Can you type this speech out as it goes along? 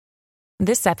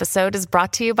This episode is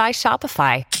brought to you by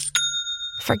Shopify.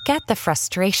 Forget the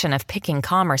frustration of picking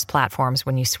commerce platforms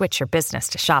when you switch your business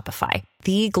to Shopify,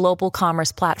 the global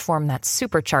commerce platform that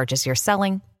supercharges your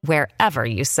selling wherever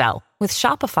you sell. With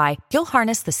Shopify, you'll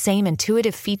harness the same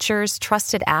intuitive features,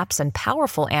 trusted apps, and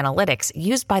powerful analytics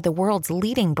used by the world's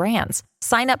leading brands.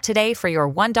 Sign up today for your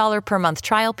 $1 per month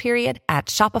trial period at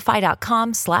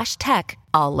shopify.com/tech,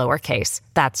 all lowercase.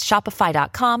 That's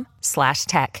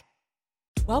shopify.com/tech.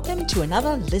 Welcome to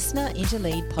another Listener into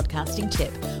Lead podcasting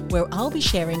tip, where I'll be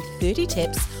sharing 30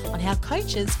 tips on how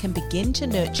coaches can begin to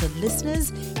nurture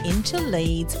listeners into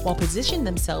leads while positioning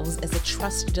themselves as a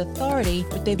trusted authority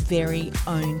with their very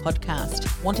own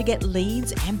podcast. Want to get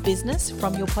leads and business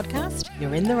from your podcast?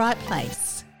 You're in the right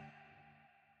place.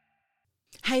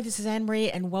 Hey, this is Anne-Marie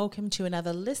and welcome to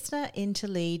another Listener into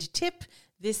Lead tip.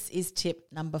 This is tip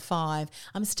number 5.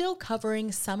 I'm still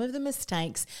covering some of the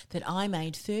mistakes that I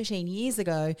made 13 years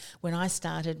ago when I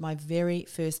started my very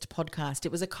first podcast.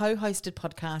 It was a co-hosted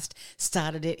podcast,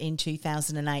 started it in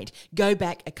 2008. Go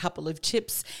back a couple of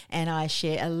tips and I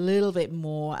share a little bit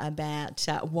more about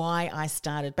why I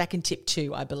started back in tip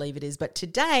 2, I believe it is. But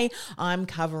today I'm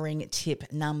covering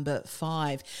tip number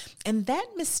 5. And that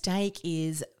mistake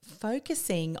is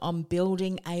focusing on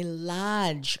building a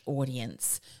large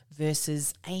audience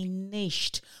versus a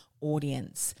niched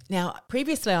audience. Now,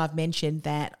 previously I've mentioned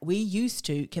that we used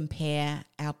to compare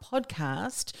our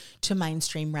podcast to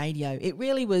mainstream radio. It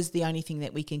really was the only thing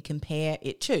that we can compare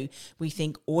it to. We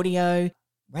think audio,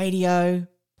 radio,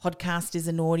 podcast is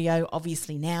an audio.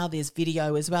 Obviously now there's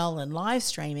video as well and live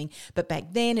streaming, but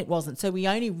back then it wasn't. So we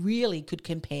only really could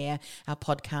compare our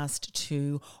podcast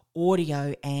to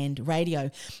audio and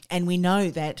radio. And we know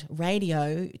that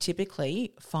radio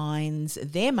typically finds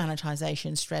their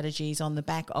monetization strategies on the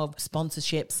back of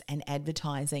sponsorships and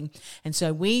advertising. And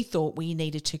so we thought we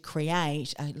needed to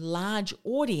create a large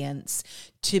audience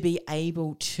to be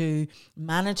able to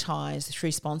monetize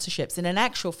through sponsorships. And in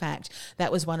actual fact,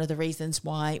 that was one of the reasons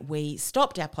why we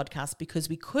stopped our podcast, because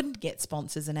we couldn't get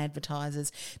sponsors and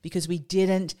advertisers because we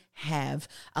didn't have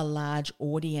a large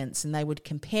audience, and they would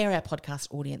compare our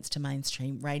podcast audience to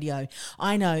mainstream radio.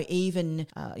 I know even,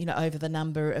 over the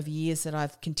number of years that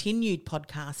I've continued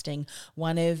podcasting,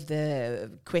 one of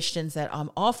the questions that I'm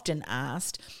often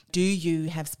asked, do you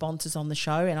have sponsors on the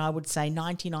show? And I would say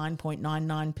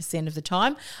 99.99% of the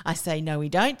time, I say no, we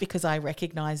don't, because I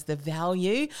recognize the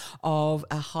value of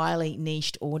a highly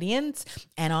niched audience.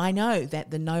 And I know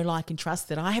that the know, like, and trust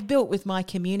that I have built with my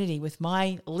community, with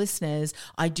my listeners,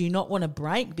 I do not want to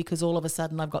break, because all of a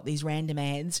sudden I've got these random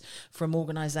ads from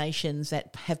organizations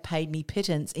that have paid me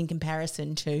pittance in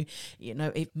comparison to,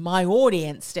 if my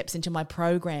audience steps into my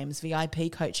programs,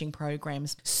 VIP coaching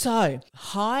programs. So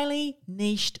highly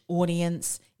niched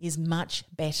audience is much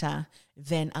better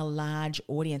than a large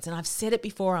audience. And I've said it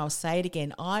before, I'll say it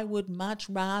again. I would much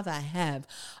rather have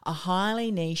a highly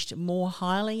niched, more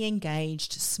highly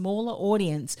engaged, smaller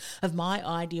audience of my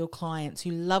ideal clients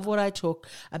who love what I talk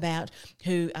about,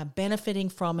 who are benefiting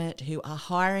from it, who are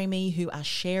hiring me, who are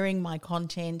sharing my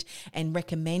content and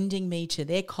recommending me to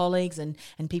their colleagues and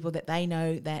people that they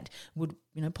know that would,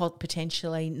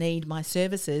 potentially need my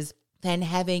services, than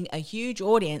having a huge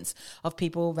audience of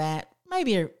people that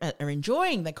maybe are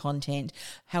enjoying the content.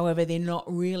 However, they're not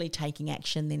really taking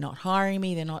action. They're not hiring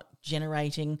me. They're not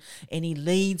generating any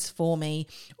leads for me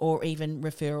or even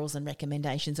referrals and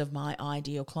recommendations of my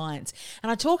ideal clients. And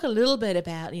I talk a little bit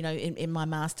about, in my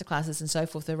masterclasses and so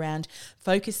forth, around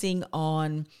focusing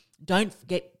on, don't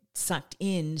get sucked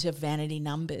into vanity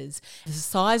numbers. The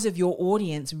size of your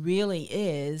audience really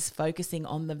is focusing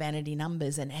on the vanity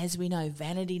numbers. And as we know,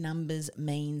 vanity numbers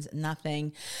means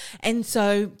nothing. And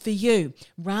so for you,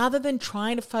 rather than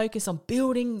trying to focus on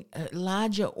building a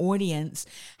larger audience,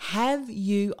 have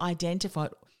you identified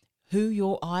who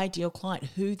your ideal client,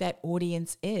 who that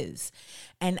audience is?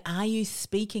 And are you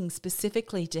speaking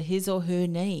specifically to his or her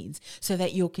needs so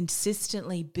that you're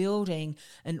consistently building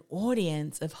an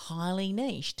audience of highly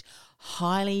niched,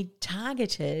 highly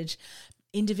targeted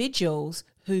individuals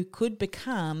who could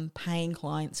become paying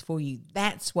clients for you?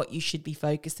 That's what you should be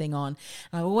focusing on.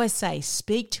 And I always say,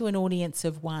 speak to an audience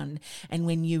of one. And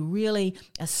when you really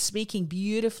are speaking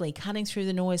beautifully, cutting through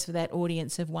the noise for that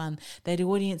audience of one, that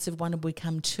audience of one will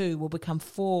become 2, will become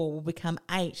 4, will become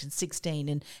 8 and 16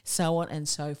 and so on and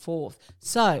so forth.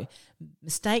 So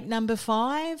mistake number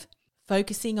 5,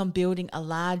 focusing on building a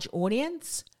large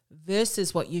audience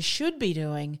versus what you should be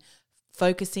doing,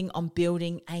 focusing on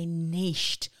building a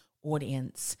niched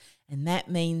audience. And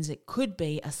that means it could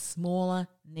be a smaller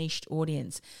niched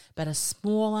audience. But a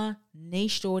smaller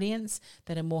niched audience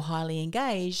that are more highly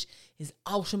engaged is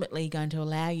ultimately going to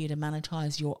allow you to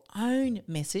monetize your own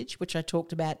message, which I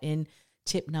talked about in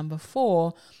tip number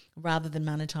 4, rather than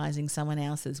monetizing someone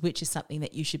else's, which is something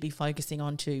that you should be focusing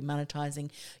on too, monetizing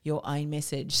your own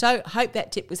message. So hope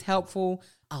that tip was helpful.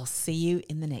 I'll see you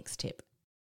in the next tip.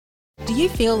 Do you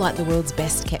feel like the world's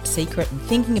best kept secret and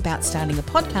thinking about starting a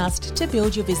podcast to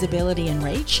build your visibility and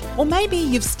reach? Or maybe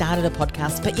you've started a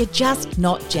podcast but you're just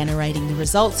not generating the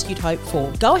results you'd hope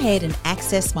for. Go ahead and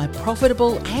access my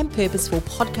profitable and purposeful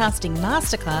podcasting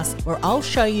masterclass, where I'll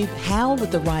show you how,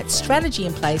 with the right strategy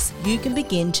in place, you can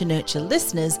begin to nurture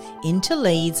listeners into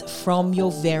leads from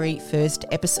your very first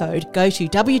episode. Go to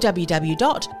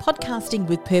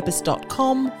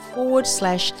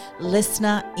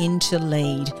www.podcastingwithpurpose.com/listener into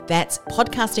lead. That's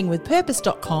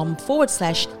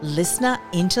podcastingwithpurpose.com/listener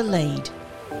into lead.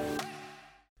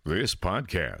 This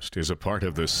podcast is a part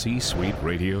of the C-Suite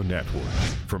Radio Network.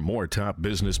 For more top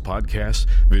business podcasts,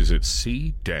 visit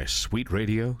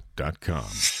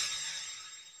c-suiteradio.com.